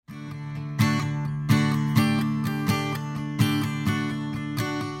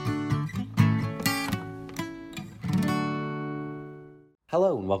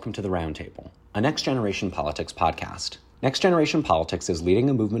Hello and welcome to The Roundtable, a Next Generation Politics podcast. Next Generation Politics is leading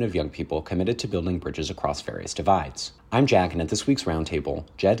a movement of young people committed to building bridges across various divides. I'm Jack, and at this week's Roundtable,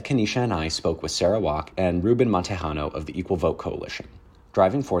 Jed, Kanisha, and I spoke with Sarah Walk and Ruben Montejano of the Equal Vote Coalition,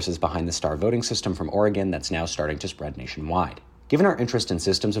 driving forces behind the STAR voting system from Oregon that's now starting to spread nationwide. Given our interest in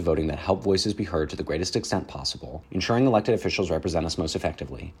systems of voting that help voices be heard to the greatest extent possible, ensuring elected officials represent us most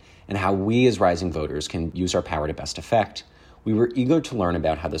effectively, and how we as rising voters can use our power to best effect, we were eager to learn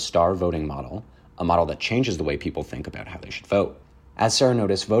about how the STAR voting model, a model that changes the way people think about how they should vote. As Sarah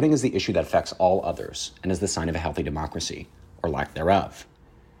noticed, voting is the issue that affects all others and is the sign of a healthy democracy, or lack thereof.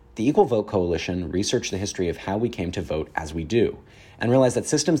 The Equal Vote Coalition researched the history of how we came to vote as we do, and realized that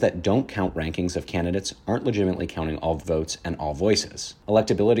systems that don't count rankings of candidates aren't legitimately counting all votes and all voices.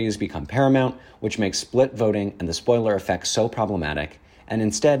 Electability has become paramount, which makes split voting and the spoiler effect so problematic, and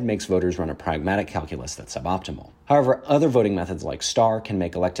instead makes voters run a pragmatic calculus that's suboptimal. However, other voting methods like STAR can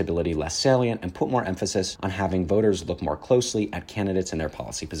make electability less salient and put more emphasis on having voters look more closely at candidates and their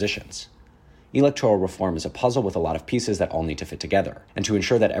policy positions. Electoral reform is a puzzle with a lot of pieces that all need to fit together. And to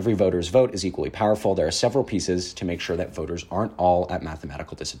ensure that every voter's vote is equally powerful, there are several pieces to make sure that voters aren't all at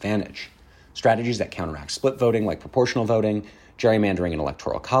mathematical disadvantage. Strategies that counteract split voting like proportional voting, gerrymandering and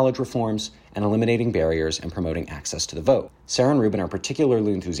electoral college reforms, and eliminating barriers and promoting access to the vote. Sarah and Ruben are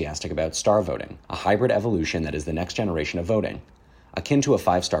particularly enthusiastic about STAR voting, a hybrid evolution that is the next generation of voting, akin to a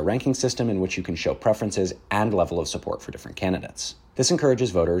 5-star ranking system in which you can show preferences and level of support for different candidates. This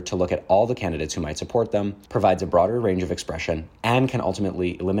encourages voters to look at all the candidates who might support them, provides a broader range of expression, and can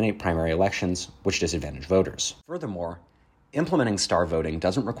ultimately eliminate primary elections, which disadvantage voters. Furthermore, implementing STAR voting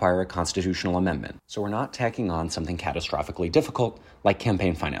doesn't require a constitutional amendment, so we're not tacking on something catastrophically difficult like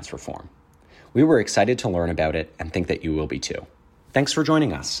campaign finance reform. We were excited to learn about it and think that you will be too. Thanks for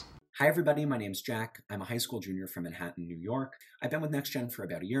joining us. Hi everybody, my name's Jack. I'm a high school junior from Manhattan, New York. I've been with NextGen for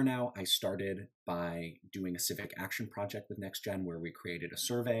about a year now. I started by doing a civic action project with NextGen where we created a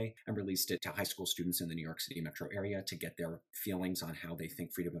survey and released it to high school students in the New York City metro area to get their feelings on how they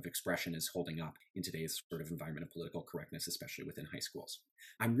think freedom of expression is holding up in today's sort of environment of political correctness, especially within high schools.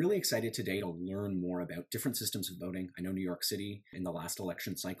 I'm really excited today to learn more about different systems of voting. I know New York City in the last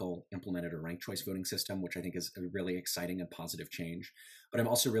election cycle implemented a ranked choice voting system, which I think is a really exciting and positive change. But I'm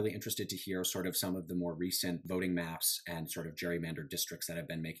also really interested to hear sort of some of the more recent voting maps and sort of gerrymandered districts that have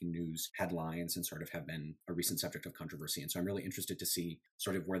been making news headlines and sort of have been a recent subject of controversy. And so I'm really interested to see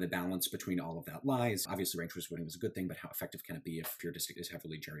sort of where the balance between all of that lies. Obviously, ranked choice voting is a good thing, but how effective can it be if your district is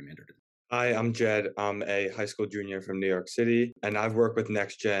heavily gerrymandered? Hi, I'm Jed. I'm a high school junior from New York City, and I've worked with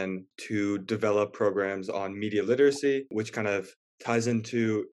NextGen to develop programs on media literacy, which kind of ties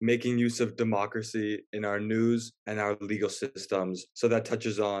into making use of democracy in our news and our legal systems. So that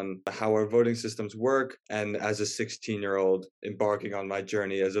touches on how our voting systems work. And as a 16-year-old embarking on my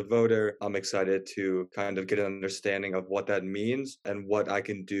journey as a voter, I'm excited to kind of get an understanding of what that means and what I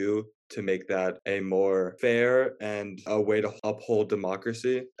can do to make that a more fair and a way to uphold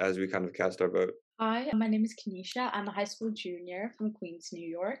democracy as we kind of cast our vote. Hi, my name is Kanisha. I'm a high school junior from Queens, New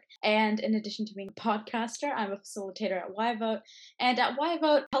York. And in addition to being a podcaster, I'm a facilitator at YVote. And at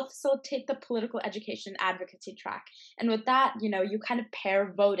YVote, I help facilitate the political education advocacy track. And with that, you kind of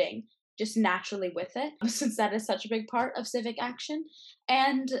pair voting just naturally with it, since that is such a big part of civic action.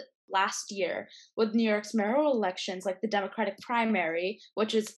 And last year with New York's mayoral elections, like the Democratic primary,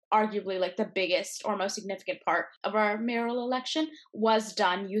 which is arguably like the biggest or most significant part of our mayoral election, was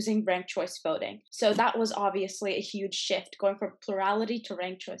done using ranked choice voting. So that was obviously a huge shift, going from plurality to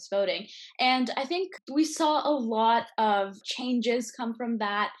ranked choice voting. And I think we saw a lot of changes come from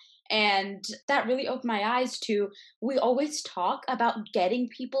that. And that really opened my eyes to, we always talk about getting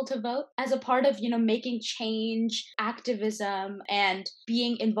people to vote as a part of, making change, activism, and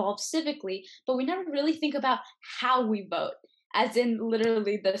being involved civically, but we never really think about how we vote, as in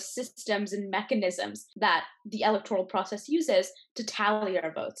literally the systems and mechanisms that the electoral process uses to tally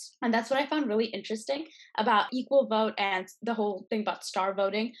our votes. And that's what I found really interesting about Equal Vote and the whole thing about STAR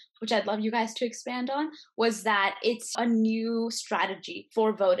voting, which I'd love you guys to expand on, was that it's a new strategy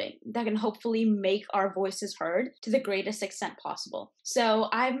for voting that can hopefully make our voices heard to the greatest extent possible. So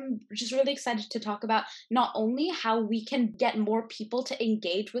I'm just really excited to talk about not only how we can get more people to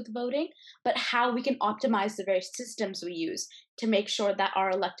engage with voting, but how we can optimize the various systems we use to make sure that our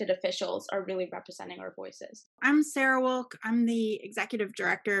elected officials are really representing our voices. I'm Sarah Walk. I'm the executive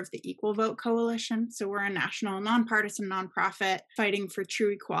director of the Equal Vote Coalition. So we're a national nonpartisan nonprofit fighting for true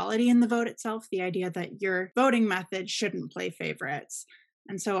equality in the vote itself, the idea that your voting method shouldn't play favorites.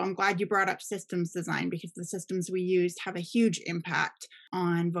 And so I'm glad you brought up systems design, because the systems we used have a huge impact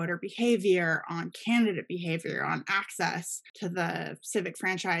on voter behavior, on candidate behavior, on access to the civic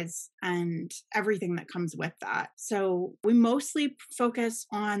franchise and everything that comes with that. So we mostly focus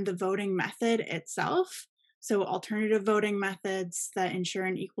on the voting method itself. So alternative voting methods that ensure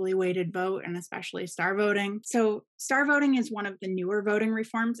an equally weighted vote, and especially star voting. So star voting is one of the newer voting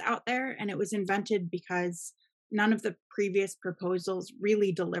reforms out there, and it was invented because none of the previous proposals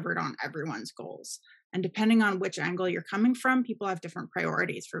really delivered on everyone's goals. And depending on which angle you're coming from, people have different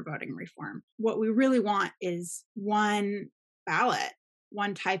priorities for voting reform. What we really want is one ballot,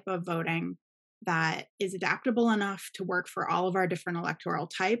 one type of voting that is adaptable enough to work for all of our different electoral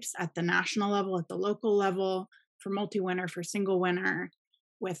types at the national level, at the local level, for multi-winner, for single winner,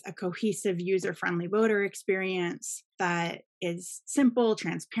 with a cohesive, user-friendly voter experience that is simple,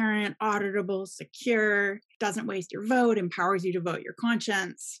 transparent, auditable, secure, doesn't waste your vote, empowers you to vote your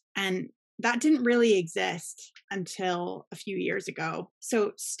conscience. And that didn't really exist until a few years ago.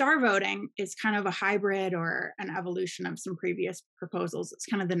 So star voting is kind of a hybrid or an evolution of some previous proposals. It's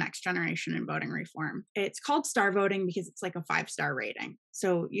kind of the next generation in voting reform. It's called star voting because it's like a 5-star rating.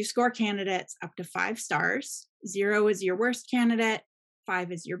 So you score candidates up to 5 stars. 0 is your worst candidate,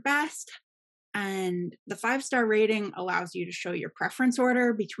 5 is your best. And the 5-star rating allows you to show your preference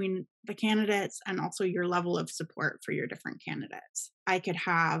order between the candidates and also your level of support for your different candidates. I could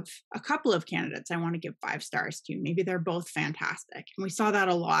have a couple of candidates I want to give 5 stars to. Maybe they're both fantastic. And we saw that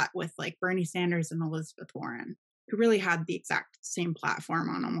a lot with like Bernie Sanders and Elizabeth Warren, who really had the exact same platform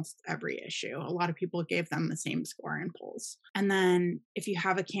on almost every issue. A lot of people gave them the same score in polls. And then if you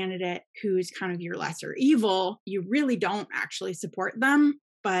have a candidate who's kind of your lesser evil, you really don't actually support them,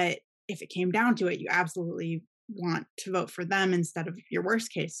 but if it came down to it, you absolutely want to vote for them instead of your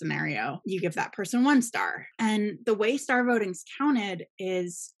worst case scenario. You give that person 1 star. And the way star voting's counted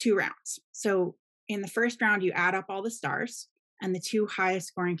is 2 rounds. So in the first round, you add up all the stars, and the 2 highest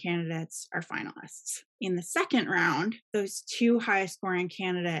scoring candidates are finalists. In the second round, those 2 highest scoring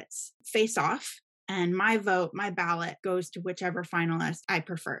candidates face off, and my vote, my ballot, goes to whichever finalist I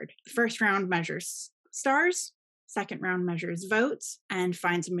preferred. The first round measures stars. Second round measures votes and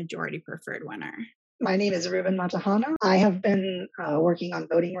finds a majority preferred winner. My name is Ruben Matahano. I have been working on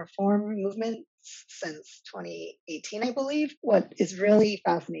voting reform movements since 2018, I believe. What is really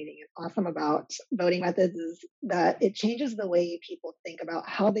fascinating and awesome about voting methods is that it changes the way people think about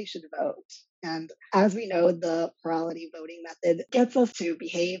how they should vote. And as we know, the plurality voting method gets us to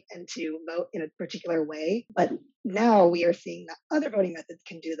behave and to vote in a particular way. But now we are seeing that other voting methods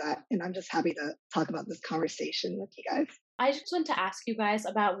can do that. And I'm just happy to talk about this conversation with you guys. I just want to ask you guys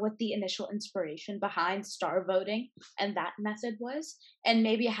about what the initial inspiration behind star voting and that method was, and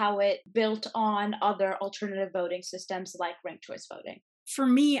maybe how it built on other alternative voting systems like ranked choice voting. For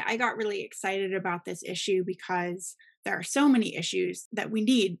me, I got really excited about this issue because there are so many issues that we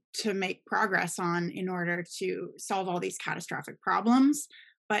need to make progress on in order to solve all these catastrophic problems.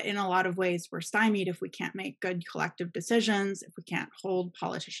 But in a lot of ways, we're stymied if we can't make good collective decisions, if we can't hold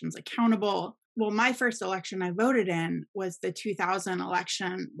politicians accountable. Well, my first election I voted in was the 2000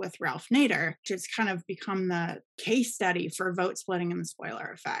 election with Ralph Nader, which has kind of become the case study for vote splitting and the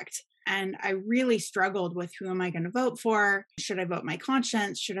spoiler effect. And I really struggled with, who am I going to vote for? Should I vote my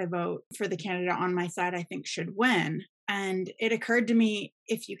conscience? Should I vote for the candidate on my side I think should win? And it occurred to me,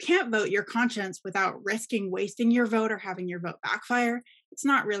 if you can't vote your conscience without risking wasting your vote or having your vote backfire, it's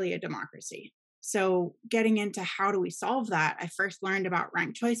not really a democracy. So getting into how do we solve that, I first learned about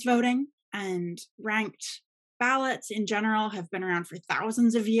ranked choice voting. And ranked ballots in general have been around for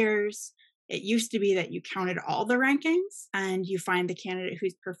thousands of years. It used to be that you counted all the rankings and you find the candidate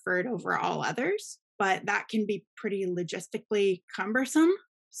who's preferred over all others, but that can be pretty logistically cumbersome.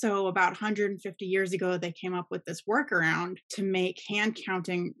 So about 150 years ago, they came up with this workaround to make hand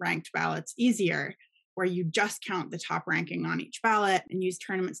counting ranked ballots easier, where you just count the top ranking on each ballot and use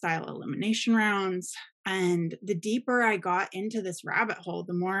tournament style elimination rounds. And the deeper I got into this rabbit hole,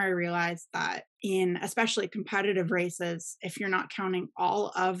 the more I realized that in especially competitive races, if you're not counting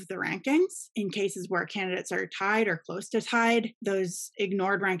all of the rankings, in cases where candidates are tied or close to tied, those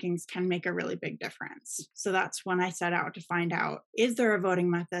ignored rankings can make a really big difference. So that's when I set out to find out, is there a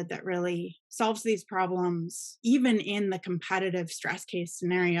voting method that really solves these problems, even in the competitive stress case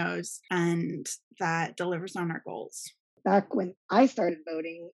scenarios, and that delivers on our goals? Back when I started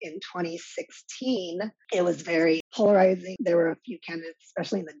voting in 2016, it was very polarizing. There were a few candidates,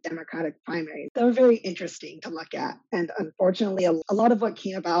 especially in the Democratic primaries, that were very interesting to look at. And unfortunately, a lot of what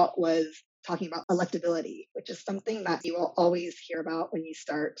came about was talking about electability, which is something that you will always hear about when you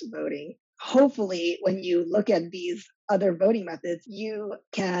start voting. hopefully, when you look at these other voting methods, you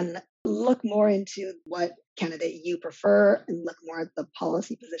can look more into what candidate you prefer and look more at the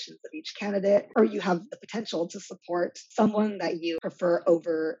policy positions of each candidate, or you have the potential to support someone that you prefer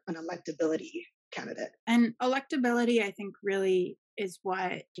over an electability candidate. And electability, I think, really is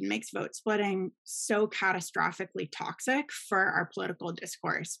what makes vote splitting so catastrophically toxic for our political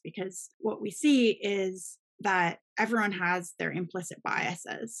discourse, because what we see is that everyone has their implicit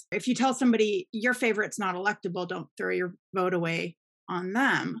biases. If you tell somebody your favorite's not electable, don't throw your vote away on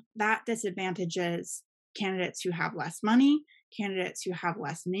them, that disadvantages candidates who have less money, candidates who have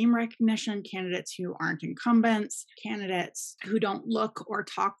less name recognition, candidates who aren't incumbents, candidates who don't look or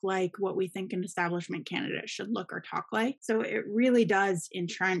talk like what we think an establishment candidate should look or talk like. So it really does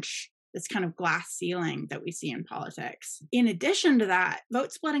entrench this kind of glass ceiling that we see in politics. In addition to that,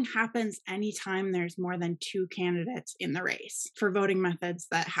 vote splitting happens anytime there's more than two candidates in the race for voting methods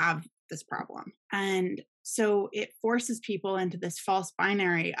that have this problem. And so it forces people into this false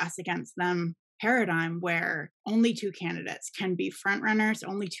binary us against them paradigm where only two candidates can be front runners,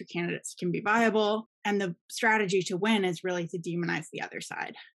 only two candidates can be viable. And the strategy to win is really to demonize the other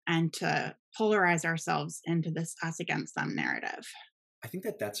side and to polarize ourselves into this us against them narrative. I think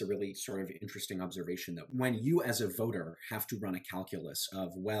that that's a really sort of interesting observation, that when you as a voter have to run a calculus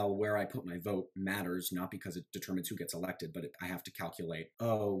of, well, where I put my vote matters, not because it determines who gets elected, but I have to calculate,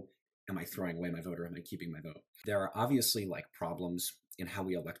 oh, am I throwing away my vote or am I keeping my vote? There are obviously like problems in how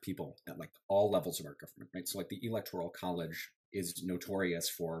we elect people at like all levels of our government, right? So like the Electoral College is notorious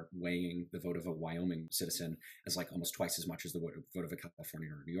for weighing the vote of a Wyoming citizen as like almost twice as much as the vote of a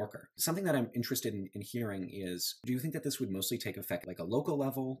Californian or a New Yorker. Something that I'm interested in hearing is, do you think that this would mostly take effect at like a local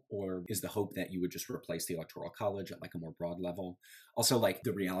level, or is the hope that you would just replace the Electoral College at like a more broad level? Also, like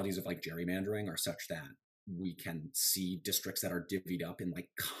the realities of like gerrymandering are such that we can see districts that are divvied up in like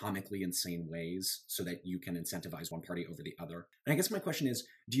comically insane ways so that you can incentivize one party over the other. And I guess my question is,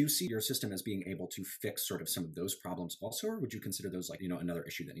 do you see your system as being able to fix sort of some of those problems also, or would you consider those like, another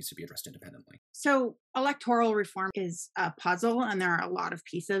issue that needs to be addressed independently? So electoral reform is a puzzle, and there are a lot of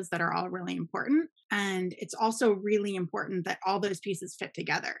pieces that are all really important. And it's also really important that all those pieces fit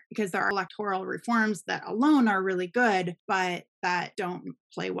together, because there are electoral reforms that alone are really good, but that don't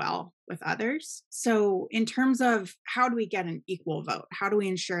play well with others. So in terms of how do we get an equal vote? How do we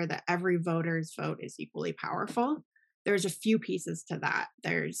ensure that every voter's vote is equally powerful? There's a few pieces to that.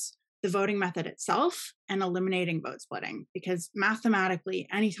 There's the voting method itself and eliminating vote splitting, because mathematically,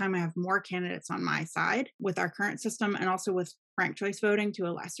 anytime I have more candidates on my side with our current system, and also with ranked choice voting to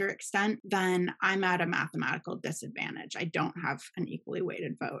a lesser extent, then I'm at a mathematical disadvantage. I don't have an equally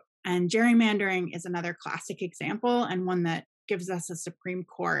weighted vote. And gerrymandering is another classic example, and one that gives us a Supreme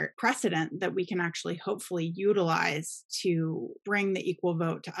Court precedent that we can actually hopefully utilize to bring the equal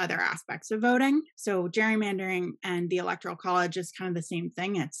vote to other aspects of voting. So gerrymandering and the Electoral College is kind of the same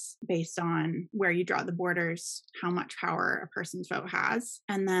thing. It's based on where you draw the borders, how much power a person's vote has.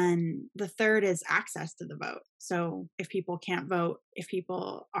 And then the third is access to the vote. So if people can't vote, if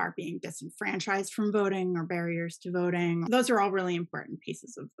people are being disenfranchised from voting or barriers to voting, those are all really important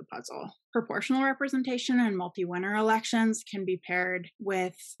pieces of the puzzle. Proportional representation in multi-winner elections can be paired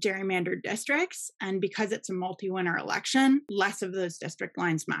with gerrymandered districts. And because it's a multi-winner election, less of those district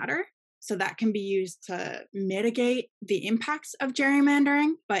lines matter. So that can be used to mitigate the impacts of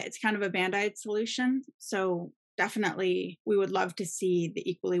gerrymandering, but it's kind of a Band-Aid solution. So definitely, we would love to see the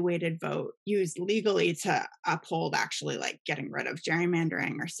equally weighted vote used legally to uphold actually like getting rid of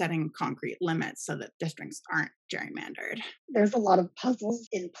gerrymandering or setting concrete limits so that districts aren't gerrymandered. There's a lot of puzzles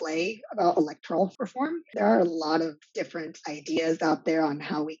in play about electoral reform. There are a lot of different ideas out there on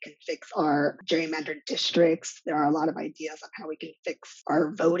how we can fix our gerrymandered districts. There are a lot of ideas on how we can fix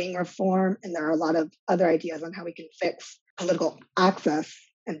our voting reform. And there are a lot of other ideas on how we can fix political access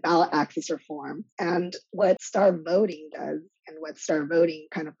and ballot access reform. And what Star Voting does, and what Star Voting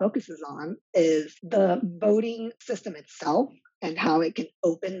kind of focuses on, is the voting system itself and how it can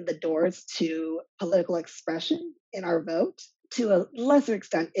open the doors to political expression in our vote. To a lesser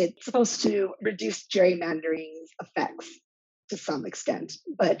extent, it's supposed to reduce gerrymandering's effects to some extent.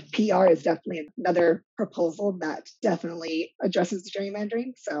 But PR is definitely another proposal that definitely addresses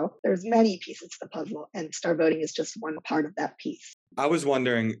gerrymandering. So there's many pieces to the puzzle, and Star Voting is just one part of that piece. I was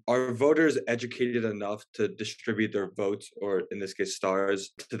wondering, are voters educated enough to distribute their votes, or in this case,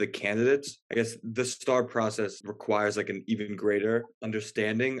 stars, to the candidates? I guess the star process requires like an even greater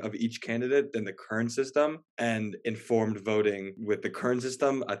understanding of each candidate than the current system. And informed voting with the current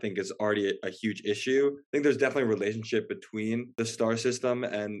system, I think, is already a huge issue. I think there's definitely a relationship between the star system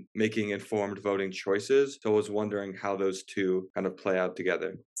and making informed voting choices. So I was wondering how those two kind of play out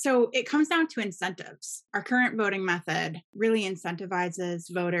together. So it comes down to incentives. Our current voting method really incentivizes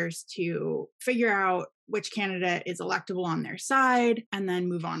voters to figure out which candidate is electable on their side and then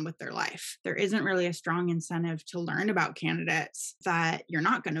move on with their life. There isn't really a strong incentive to learn about candidates that you're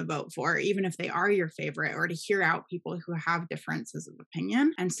not going to vote for, even if they are your favorite, or to hear out people who have differences of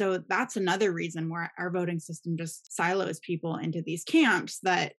opinion. And so that's another reason where our voting system just silos people into these camps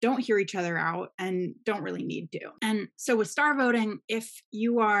that don't hear each other out and don't really need to. And so with star voting, if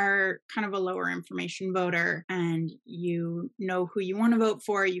you are kind of a lower information voter and you know who you want to vote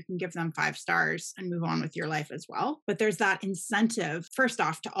for, you can give them 5 stars and move on with your life as well. But there's that incentive, first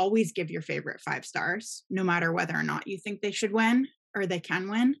off, to always give your favorite 5 stars, no matter whether or not you think they should win or they can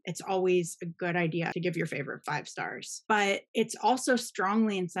win. It's always a good idea to give your favorite 5 stars. But it's also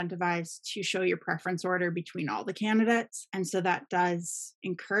strongly incentivized to show your preference order between all the candidates. And so that does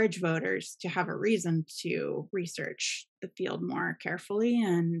encourage voters to have a reason to research the field more carefully,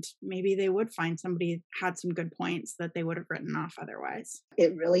 and maybe they would find somebody had some good points that they would have written off otherwise.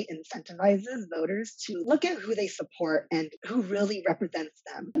 It really incentivizes voters to look at who they support and who really represents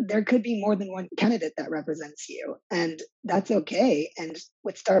them. There could be more than one candidate that represents you, and that's okay. And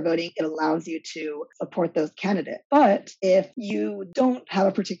with star voting, it allows you to support those candidates. But if you don't have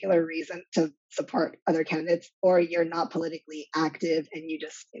a particular reason to support other candidates, or you're not politically active and you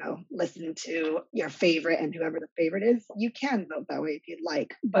just, listen to your favorite and whoever the favorite is, you can vote that way if you'd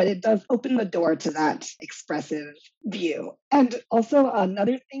like. But it does open the door to that expressive view. And also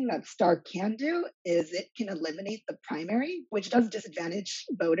another thing that STAR can do is it can eliminate the primary, which does disadvantage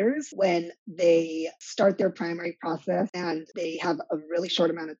voters when they start their primary process and they have a really short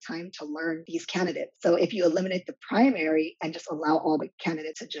amount of time to learn these candidates. So if you eliminate the primary and just allow all the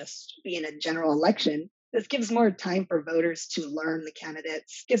candidates to just be in a general election, this gives more time for voters to learn the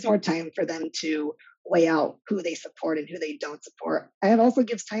candidates, gives more time for them to weigh out who they support and who they don't support. And it also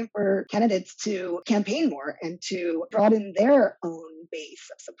gives time for candidates to campaign more and to broaden their own base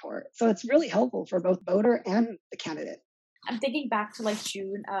of support. So it's really helpful for both voter and the candidate. I'm thinking back to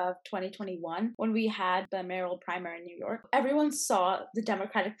June of 2021 when we had the mayoral primary in New York. Everyone saw the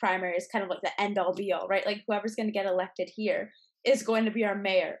Democratic primary as kind of like the end all be all, right? Like whoever's going to get elected here is going to be our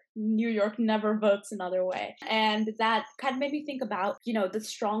mayor. New York never votes another way. And that kind of made me think about, the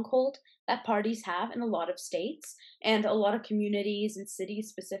stronghold that parties have in a lot of states and a lot of communities and cities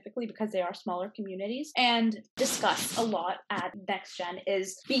specifically, because they are smaller communities, and discuss a lot at NextGen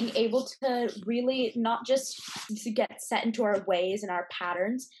is being able to really not just to get set into our ways and our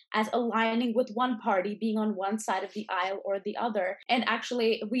patterns as aligning with one party being on one side of the aisle or the other. And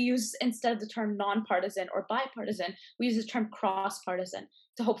actually we use, instead of the term nonpartisan or bipartisan, we use the term cross-partisan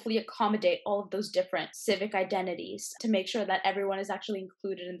to hopefully accommodate all of those different civic identities to make sure that everyone is actually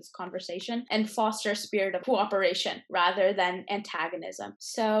included in this conversation and foster a spirit of cooperation rather than antagonism.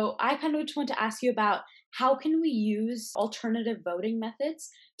 So I kind of just want to ask you about how can we use alternative voting methods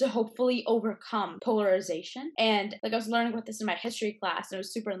to hopefully overcome polarization? And I was learning about this in my history class, and it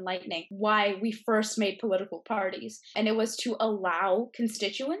was super enlightening why we first made political parties. And it was to allow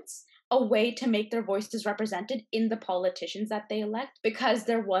constituents a way to make their voices represented in the politicians that they elect, because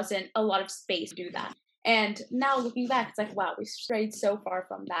there wasn't a lot of space to do that. And now looking back, it's like, wow, we strayed so far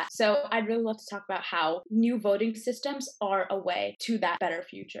from that. So I'd really love to talk about how new voting systems are a way to that better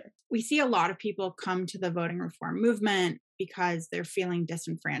future. We see a lot of people come to the voting reform movement because they're feeling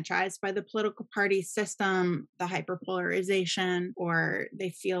disenfranchised by the political party system, the hyperpolarization, or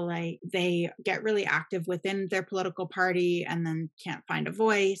they feel like they get really active within their political party and then can't find a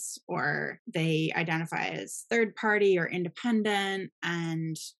voice, or they identify as third party or independent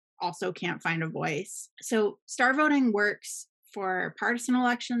and also can't find a voice. So star voting works for partisan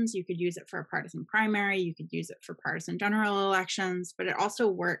elections. You could use it for a partisan primary. You could use it for partisan general elections, but it also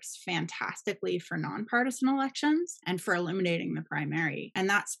works fantastically for nonpartisan elections and for eliminating the primary. And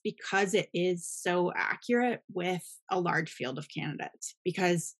that's because it is so accurate with a large field of candidates.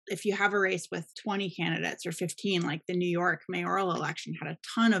 Because if you have a race with 20 candidates or 15, like the New York mayoral election had a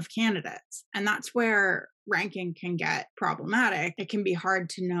ton of candidates, and that's where ranking can get problematic. It can be hard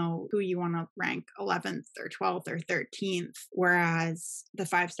to know who you want to rank 11th or 12th or 13th, whereas the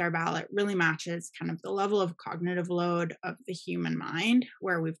 5-star ballot really matches kind of the level of cognitive load of the human mind,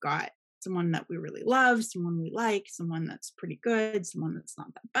 where we've got someone that we really love, someone we like, someone that's pretty good, someone that's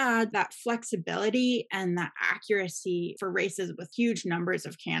not that bad. That flexibility and that accuracy for races with huge numbers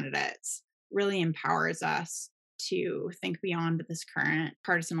of candidates really empowers us to think beyond this current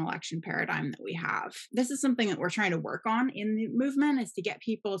partisan election paradigm that we have. This is something that we're trying to work on in the movement, is to get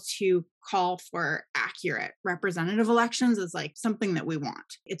people to call for accurate representative elections as like something that we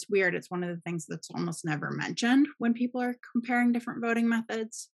want. It's weird. It's one of the things that's almost never mentioned when people are comparing different voting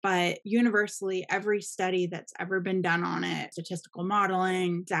methods. But universally, every study that's ever been done on it, statistical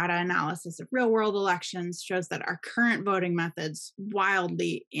modeling, data analysis of real world elections, shows that our current voting methods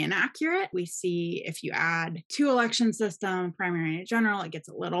wildly inaccurate. We see if you add 2 election system, primary and general, it gets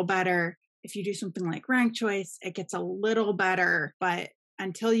a little better. If you do something like ranked choice, it gets a little better, but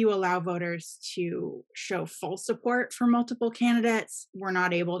until you allow voters to show full support for multiple candidates, we're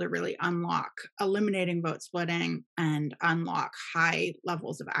not able to really unlock eliminating vote splitting and unlock high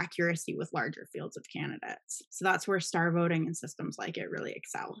levels of accuracy with larger fields of candidates. So that's where star voting and systems like it really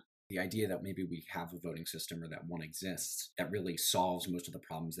excel. The idea that maybe we have a voting system or that one exists that really solves most of the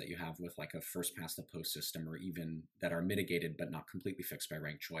problems that you have with like a first past the post system, or even that are mitigated but not completely fixed by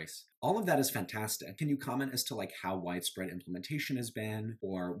ranked choice. All of that is fantastic. Can you comment as to like how widespread implementation has been,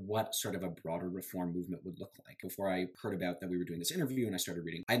 or what sort of a broader reform movement would look like? Before I heard about that we were doing this interview and I started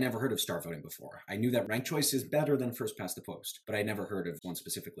reading, I'd never heard of star voting before. I knew that ranked choice is better than first past the post, but I never heard of one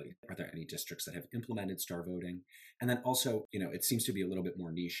specifically. Are there any districts that have implemented star voting? And then also, it seems to be a little bit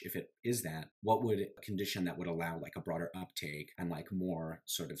more niche. If it is that, what would a condition that would allow like a broader uptake and like more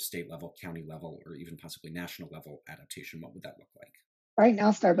sort of state level, county level, or even possibly national level adaptation, what would that look like? Right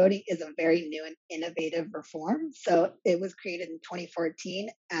now, star voting is a very new and innovative reform. So it was created in 2014,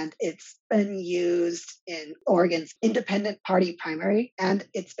 and it's been used in Oregon's independent party primary, and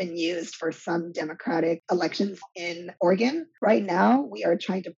it's been used for some Democratic elections in Oregon. Right now, we are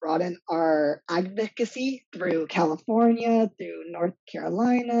trying to broaden our advocacy through California, through North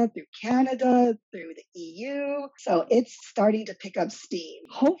Carolina, through Canada, through the EU. So it's starting to pick up steam.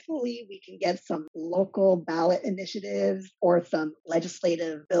 Hopefully, we can get some local ballot initiatives or some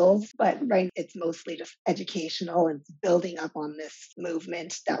legislative bills, but right, it's mostly just educational and building up on this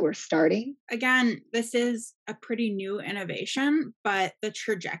movement that we're starting. Again, this is a pretty new innovation, but the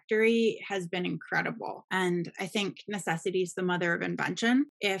trajectory has been incredible. And I think necessity is the mother of invention.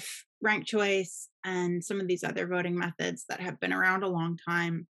 If ranked choice and some of these other voting methods that have been around a long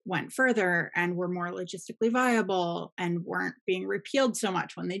time went further and were more logistically viable and weren't being repealed so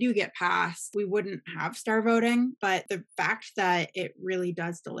much when they do get passed, we wouldn't have star voting. But the fact that it really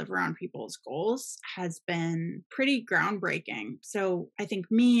does deliver on people's goals has been pretty groundbreaking. So I think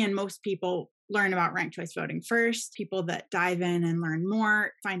me and most people learn about ranked choice voting first. People that dive in and learn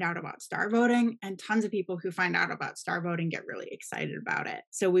more find out about star voting, and tons of people who find out about star voting get really excited about it.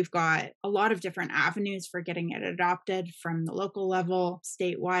 So we've got a lot of different avenues for getting it adopted, from the local level,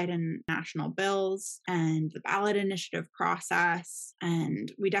 statewide and national bills, and the ballot initiative process. And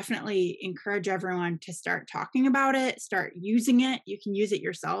we definitely encourage everyone to start talking about it, start using it. You can use it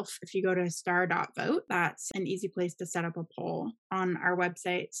yourself if you go to star.vote. That's an easy place to set up a poll. On our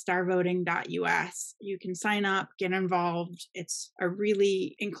website, starvoting.us, you can sign up, get involved. It's a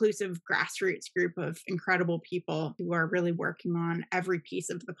really inclusive grassroots group of incredible people who are really working on every piece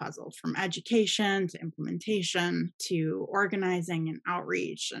of the puzzle, from education to implementation to organizing and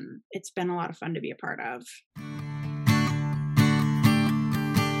outreach. And it's been a lot of fun to be a part of.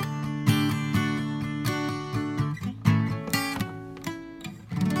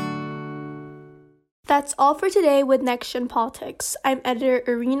 That's all for today with Next Gen Politics. I'm editor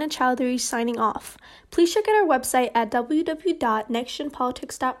Irina Chowdhury signing off. Please check out our website at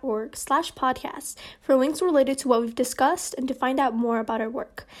www.nextgenpolitics.org/podcast for links related to what we've discussed and to find out more about our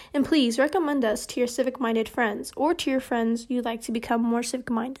work. And please recommend us to your civic-minded friends or to your friends you'd like to become more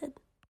civic-minded.